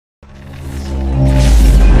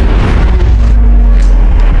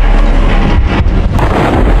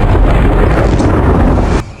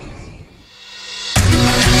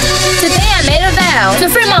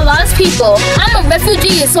people. I'm a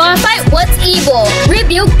refugee, so I fight what's evil.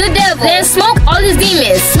 Rebuke the devil, then smoke all his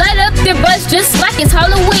demons. Light up their butts just like it's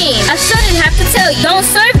Halloween. I shouldn't have to tell you, don't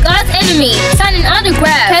serve God's enemy. Sign an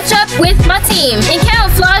autograph, catch up with my team. In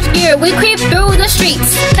camouflage gear, we creep through the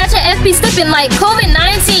streets. Catch an FP slipping like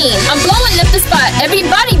COVID-19. I'm blowing up the spot,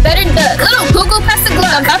 everybody better duck. Little Google past the glove,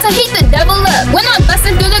 I'm about to heat the devil up. When I'm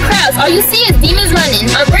busting through the crowds, all you see is demons running.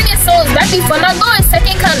 I'm bringing souls back before my Lord's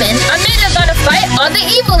second coming. I made a vow to fight all the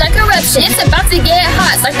evil and corruption. It's about to get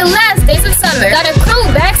hot like the last days of summer. Got a crew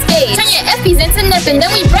backstage, turn your FPs into nothing, then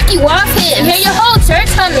we break you off him. Hear your whole church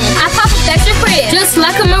humming. I pop up at your crib, just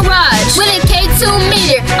like a mirage. With a K2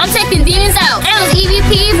 meter, I'm taking demons out. And those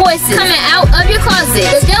EVP voices coming out of your closet.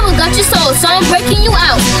 The devil got your soul, so I'm breaking you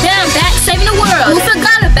out. Then I'm back saving the world. Who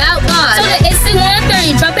forgot about God? So the instant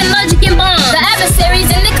 130, dropping logic and bombs. The adversaries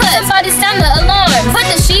in the club, somebody sound the alarm. Put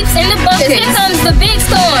the sheeps in the bucket, here comes the big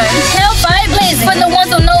storm. Hellfire blazing, for the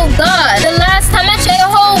ones who know God. The last time I checked, the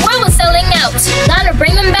whole world was selling out. Gotta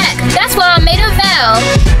bring them back, that's why I made a vow.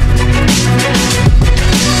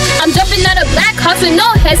 I'm jumping out of black hearts with no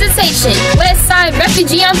hesitation. West side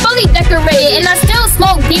refugee, I'm fully decorated. And I still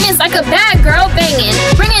smoke demons like a bad girl banging.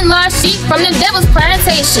 Bringing lost sheep from the devil's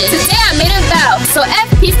plantation. Today I made a vow, so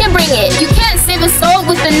FPs can bring it. You can't save a soul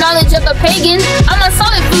with the knowledge of a pagan. I'm on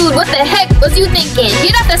solid food, what the heck was you thinking?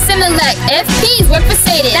 Get off the Similac, FPs work for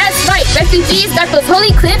Satan. That's right, refugees got those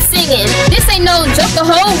holy clips singing. This ain't no joke, the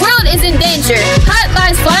whole world is in danger. Hot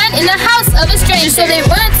lies flying in the house of a stranger. So they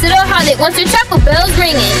run to the harlot once the chapel bells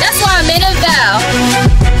ringing. That's why I made a vow.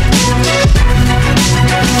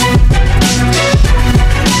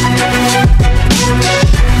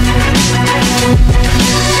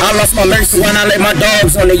 I lost my mercy when I let my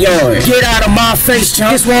dogs on the yard. Get out of my face,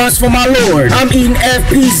 chump. This one's for my Lord. I'm eating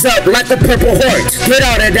FPs up like the Purple Heart. Get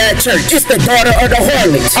out of that church. It's the daughter of the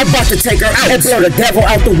harlot. I'm about to take her out and blow the devil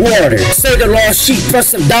out the water. Say the lost sheep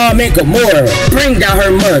plus some Dom and Gomorrah. Bring down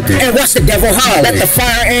her mother and watch the devil holler. Let the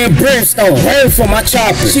fire and brimstone burn for my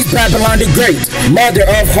chopper. She's Babylon the Great, mother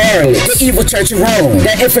of harlots. The evil church of Rome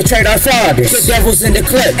that infiltrate our fathers. The devil's in the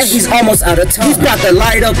clutch and he's almost out of time. He's about to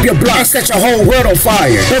light up your block and set your whole world on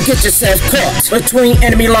fire. Don't get yourself caught between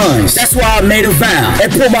enemy lines. That's why I made a vow and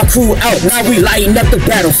pull my crew out. Now we lighting up the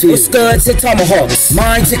battlefield with studs and tomahawks,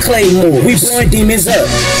 mines and claymore. We blowing demons up.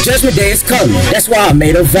 Judgment day is coming. That's why I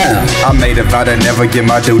made a vow. I made a vow to never give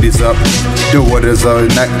my duties up. The waters are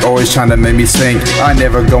not always trying to make me sink. I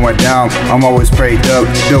never going down. I'm always prayed up.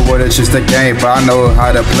 The water's just a game, but I know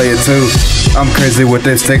how to play it too. I'm crazy with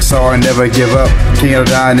this stick, so I never give up. King of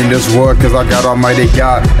dying in this war, cause I got Almighty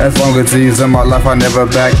God. As long as he's in my life, I never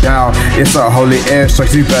back down. It's a holy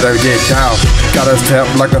airstrike, you better get down. Gotta step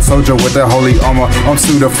like a soldier with a holy armor. I'm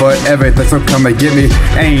suited for everything, so come and get me.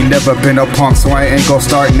 Ain't never been a punk, so I ain't gon'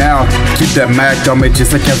 start now. Keep that Mac on me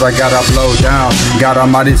just in case I gotta blow down. God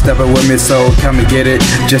Almighty stepping with me, so come and get it.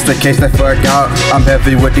 Just in case they forgot, I'm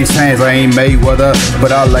heavy with these hands. I ain't Mayweather,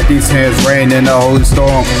 but I let these hands rain in a holy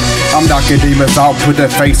storm. I'm knocking demons out, put their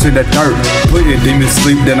face in the dirt. Putting demons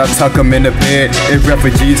sleep, then I tuck them in the bed. If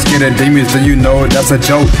refugees scaring demons, then you know that's a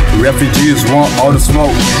joke. Refugees want all the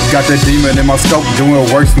smoke. Got the demon in my scope, doing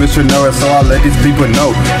works missionary, so I let these people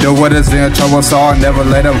know. The water's in trouble, so I never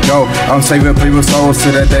let them go. I'm saving people's souls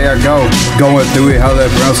to that day I go. Going through it, hell that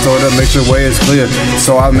brimstone to make sure way is clear.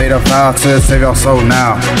 So I made a vow to save your soul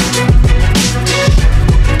now.